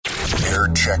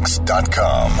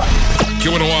RepairChecks.com.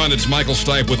 Q-101, it's Michael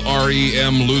Stipe with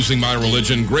REM, Losing My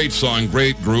Religion. Great song,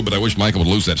 great group, but I wish Michael would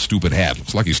lose that stupid hat.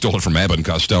 Looks like he stole it from Abbott and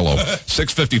Costello.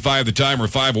 6:55 the time. We're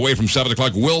 5 away from 7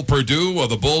 o'clock. Will Perdue of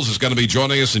the Bulls is going to be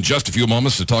joining us in just a few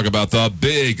moments to talk about the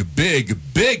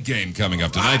big game coming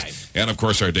up tonight. Right. And, of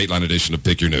course, our Dateline edition of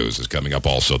Pick Your News is coming up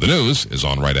also. The news is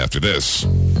on right after this.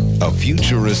 A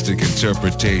futuristic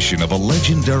interpretation of a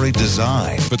legendary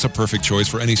design. It's a perfect choice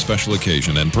for any special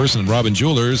occasion, and Person & Robin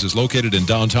Jewelers is located in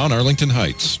downtown Arlington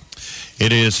Heights.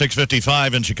 It is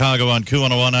 6:55 in Chicago on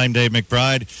Q101. I'm Dave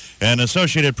McBride. An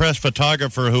Associated Press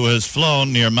photographer who has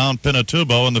flown near Mount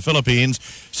Pinatubo in the Philippines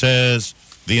says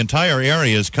the entire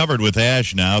area is covered with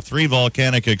ash now. 3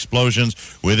 volcanic explosions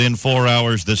within 4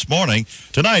 hours this morning.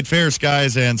 Tonight, fair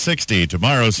skies and 60.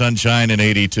 Tomorrow, sunshine and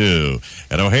 82.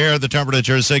 At O'Hare, the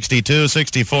temperature is 62,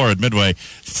 64 at Midway,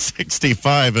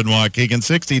 65 in Waukegan,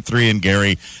 63 in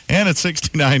Gary, and it's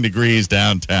 69 degrees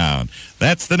downtown.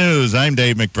 That's the news. I'm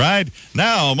Dave McBride.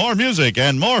 Now, more music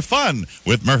and more fun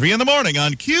with Murphy in the Morning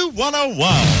on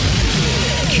Q101.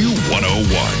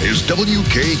 Q101 is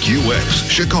WKQX,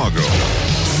 Chicago.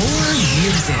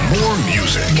 More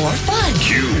music. More fun.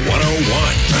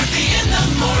 Q101. Murphy in the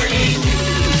Morning.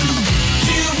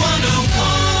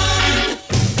 Q101.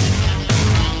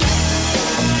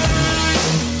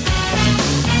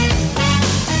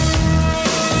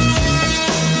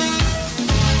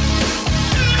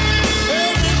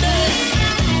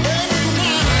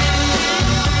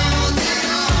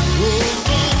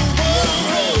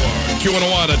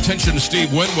 Q101, attention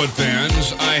Steve Winwood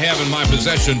fans. I have in my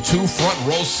possession 2 front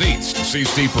row seats to see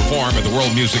Steve perform at the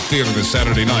World Music Theater this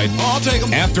Saturday night. I'll take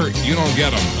them. After, you don't get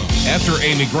them. After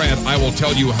Amy Grant, I will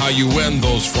tell you how you win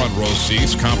those front row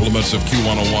seats. Compliments of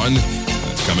Q101.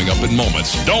 That's coming up in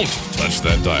moments. Don't touch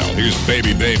that dial. Here's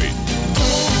Baby Baby.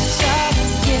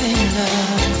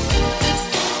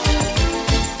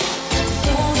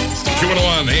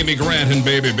 Q101, Amy Grant and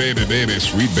Baby, Baby, Baby,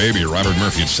 Sweet Baby. Robert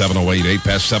Murphy at 7:08, 8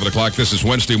 past 7 o'clock. This is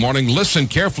Wednesday morning. Listen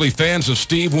carefully, fans of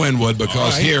Steve Winwood,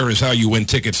 because here is how you win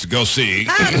tickets to go see.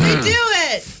 How do we do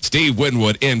it? Steve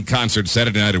Winwood in concert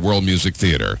Saturday night at World Music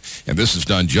Theater. And this is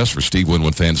done just for Steve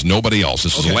Winwood fans, nobody else.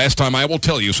 This is the last time I will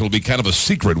tell you, so it'll be kind of a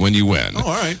secret when you win. Oh,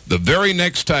 all right. The very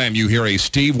next time you hear a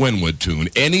Steve Winwood tune,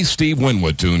 any Steve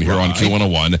Winwood tune here on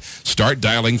Q101, start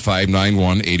dialing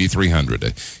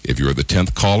 591-8300. If you're the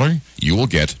 10th caller, you will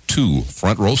get 2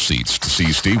 front row seats to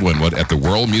see Steve Winwood at the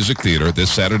World Music Theater this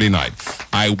Saturday night.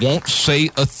 I won't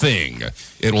say a thing.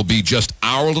 It'll be just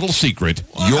our little secret,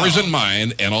 yours and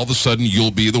mine, and all of a sudden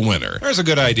you'll be the winner. There's a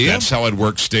good idea. That's how it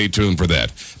works. Stay tuned for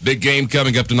that. Big game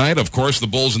coming up tonight. Of course, the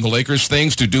Bulls and the Lakers.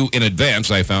 Things to do in advance,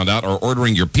 I found out, are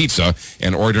ordering your pizza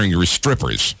and ordering your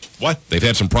strippers. What? They've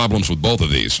had some problems with both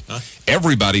of these. Huh?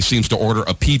 Everybody seems to order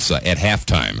a pizza at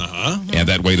halftime. And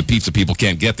that way the pizza people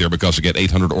can't get there because they get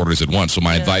 800 orders at once. So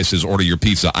my advice is order your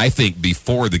pizza, I think,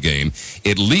 before the game.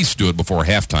 At least do it before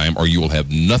halftime, or you will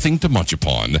have nothing to munch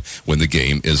upon when the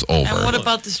game is over. And what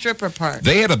about the stripper part?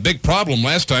 They had a big problem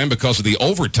last time because of the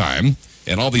overtime.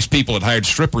 And all these people had hired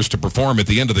strippers to perform at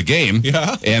the end of the game.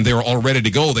 Yeah. And they were all ready to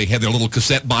go. They had their little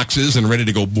cassette boxes and ready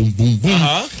to go boom, boom,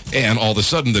 boom. And all of a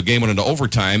sudden, the game went into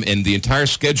overtime, and the entire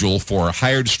schedule for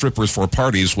hired strippers for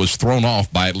parties was thrown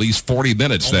off by at least 40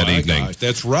 minutes that evening. Gosh,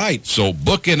 that's right. So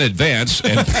book in advance.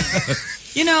 And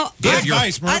You know,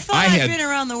 I thought I'd been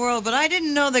around the world, but I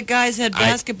didn't know that guys had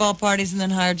basketball parties and then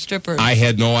hired strippers. I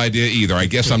had no idea either. I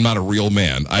guess I'm not a real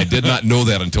man. I did not know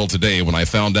that until today when I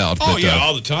found out. Oh, that, yeah,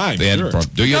 all the time. They had, Sure.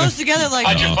 do you? It goes together like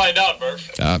How'd you find out,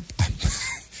 Murph?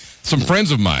 Some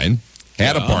friends of mine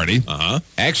had a party.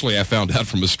 Actually, I found out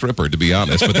from a stripper, to be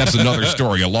honest, but that's another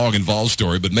story, a long, involved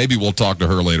story, but maybe we'll talk to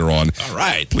her later on. All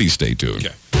right. Please stay tuned.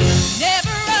 Okay. Never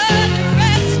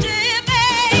underestimate.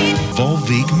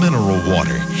 Volvic Mineral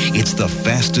Water. It's the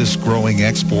fastest growing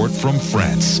export from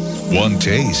France. One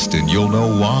taste and you'll know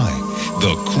why.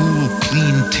 The cool,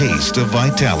 clean taste of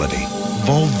vitality.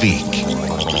 Volvic.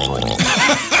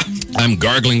 I'm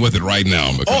gargling with it right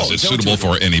now because it's suitable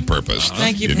for any purpose.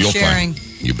 Thank you for You'll sharing.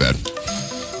 You bet.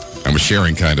 I'm a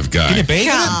sharing kind of guy. Can you bathe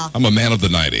in it? I'm a man of the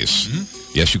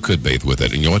 90s. Yes, you could bathe with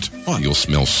it. And you know what? You'll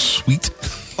smell sweet.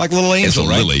 Like Little Angel, It's a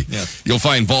right? lily. Yeah. You'll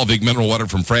find Volvic Mineral Water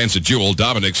from France at Jewel,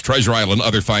 Dominic's, Treasure Island,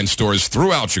 other fine stores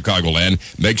throughout Chicagoland.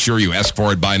 Make sure you ask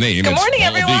for it by name. Good It's morning, Volvic.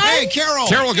 everyone. Hey, Carol.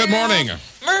 Carol, good morning.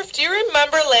 Murph, do you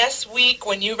remember last week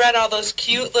when you read all those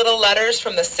cute little letters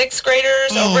from the 6th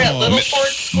graders over at Little Ford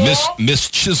School? Miss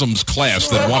Chisholm's class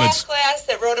that the wanted... whole class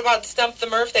that wrote about Stump the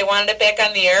Murph, they wanted it back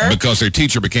on the air? Because their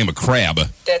teacher became a crab.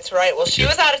 That's right. Well, she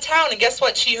was out of town, and guess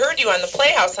what? She heard you on the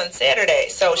Playhouse on Saturday,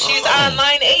 so she's on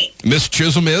line 8. Miss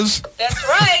Chisholm is? That's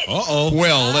right. Uh-oh.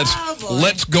 Well,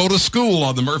 let's go to school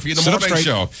on the Murphy in the Morning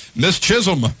Show. Miss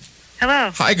Chisholm.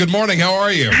 Hello. Hi, good morning. How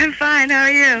are you? I'm fine. How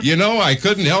are you? You know, I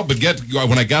couldn't help but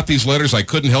when I got these letters, I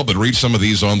couldn't help but read some of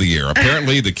these on the air.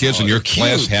 Apparently, the kids in your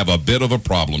class have a bit of a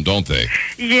problem, don't they?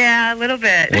 Yeah, a little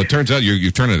bit. Well, it turns out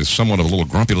you turned into somewhat of a little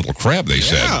grumpy little crab, they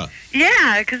said.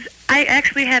 Yeah, because I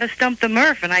actually had a Stump the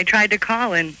Murph, and I tried to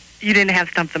call, and you didn't have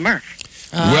Stump the Murph.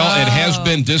 Well, it has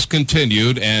been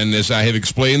discontinued, and as I have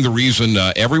explained the reason,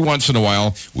 every once in a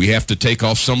while, we have to take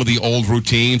off some of the old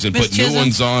routines and put new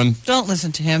ones on. Don't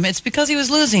listen to him. It's because he was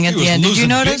losing at the end. Did you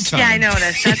notice? Yeah, I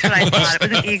noticed. That's what I thought. It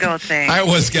was an ego thing. I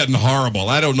was getting horrible.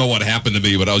 I don't know what happened to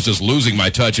me, but I was just losing my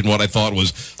touch, and what I thought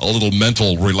was a little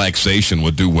mental relaxation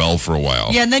would do well for a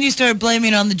while. Yeah, and then you started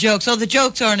blaming on the jokes. Oh, the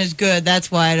jokes aren't as good.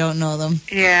 That's why I don't know them.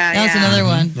 Yeah, That was another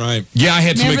one. Right. Yeah, I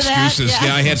had Remember some excuses. that?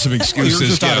 Yeah. I had some excuses. You were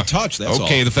just out of touch, that's all.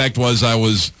 Okay, the fact was I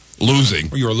was losing.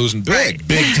 You were losing big.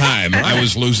 Big time. I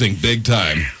was losing big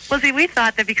time. Well, see, we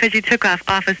thought that because you took off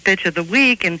Office Bitch of the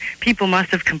Week and people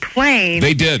must have complained.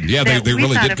 They did. Yeah, they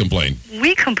really did complain.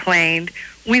 We complained,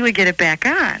 we would get it back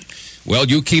on. Well,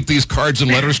 you keep these cards and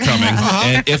letters coming,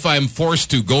 and if I'm forced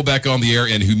to go back on the air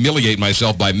and humiliate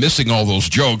myself by missing all those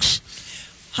jokes,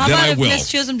 How then about I if will. Miss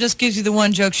Chisholm just gives you the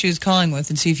one joke she was calling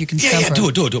with and see if you can stump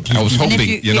her? Do it. I was hoping,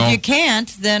 If you can't,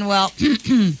 then, well...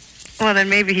 Well, then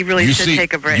maybe he really should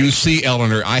take a break. You see,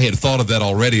 Eleanor, I had thought of that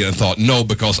already and thought, no,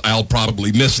 because I'll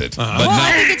probably miss it. But Well, now,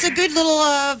 I think it's a good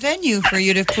little venue for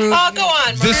you to prove... Oh, go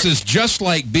on, Murph. this is just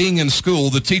like being in school.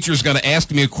 The teacher's going to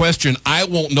ask me a question. I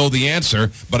won't know the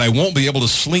answer, but I won't be able to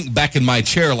slink back in my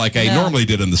chair like I normally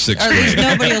did in the 6th Or at least grade.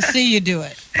 nobody will see you do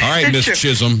it. All right, That's Miss true.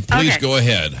 Chisholm, please Okay. go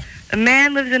ahead. A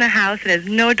man lives in a house that has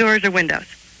no doors or windows.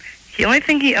 The only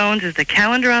thing he owns is the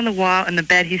calendar on the wall and the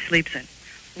bed he sleeps in.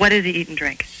 What does he eat and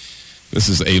drink? This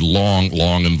is a long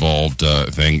involved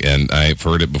thing, and I've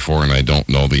heard it before, and I don't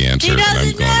know the answer. He and I'm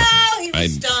doesn't going know. He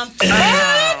was stumped.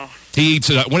 Oh. He eats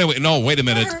it. Wait a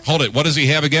minute. Hold it. What does he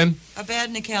have again? A bed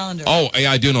and a calendar. Oh, yeah,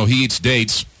 I do know. He eats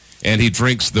dates, and he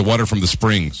drinks the water from the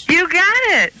springs. You got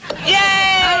it. Yay!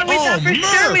 Oh, we thought for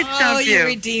sure we'd Oh, stump you you.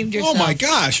 redeemed Oh, yourself. my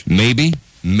gosh. Maybe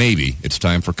it's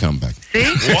time for comeback. See?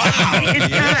 Wow. It's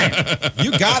time.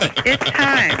 You got it. It's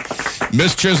time.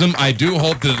 Miss Chisholm, I do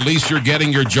hope that at least you're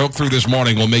getting your joke through this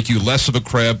morning will make you less of a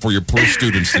crab for your poor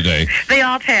students today. They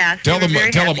all passed. Tell They were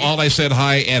them very happy. all I said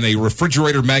hi, and a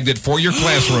refrigerator magnet for your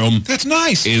classroom That's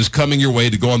nice. is coming your way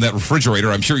to go on that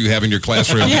refrigerator. I'm sure you have in your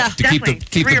classroom Yeah, to keep definitely.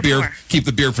 the 3 or beer 4. keep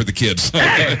the beer for the kids.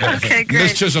 Okay, great.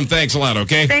 Miss Chisholm, thanks a lot.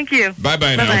 Okay. Thank you. Bye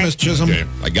now, Bye-bye. Miss Chisholm. Okay,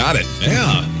 I got it.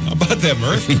 Yeah. How about that,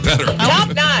 Murph? Better.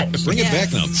 Top notch. Bring it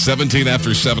back now. 17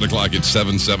 after 7 o'clock. It's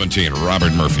 7:17.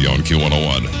 Robert Murphy on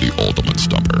Q101, the ultimate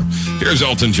stumper. Here's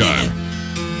Elton John.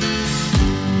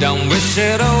 Don't wish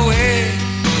it away.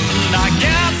 And I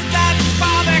guess that's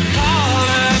why they call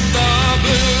it the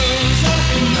blues.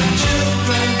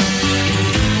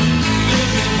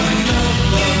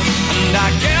 And I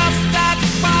guess that's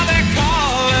why they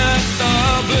call it the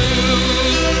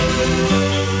blues.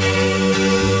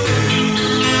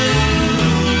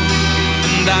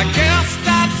 And I guess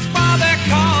that's why they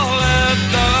call it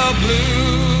the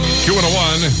blues.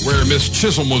 Q101, where Miss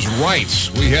Chisholm was right.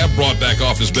 We have brought back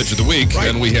Office Bitch of the Week,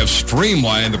 and we have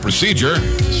streamlined the procedure.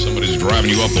 Somebody's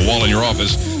driving you up the wall in your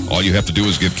office. All you have to do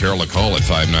is give Carol a call at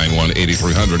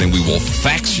 591-8300, and we will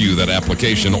fax you that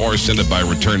application or send it by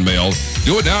return mail.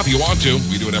 Do it now if you want to.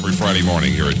 We do it every Friday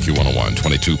morning here at Q101,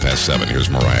 22 past 7. Here's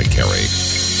Mariah Carey.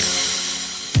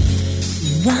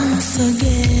 Once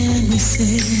again we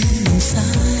sit in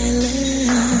silence.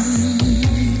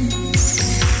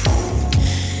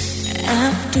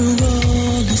 After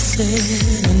all is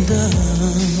said and done.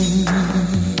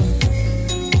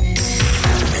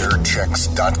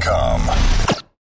 Airchecks.com.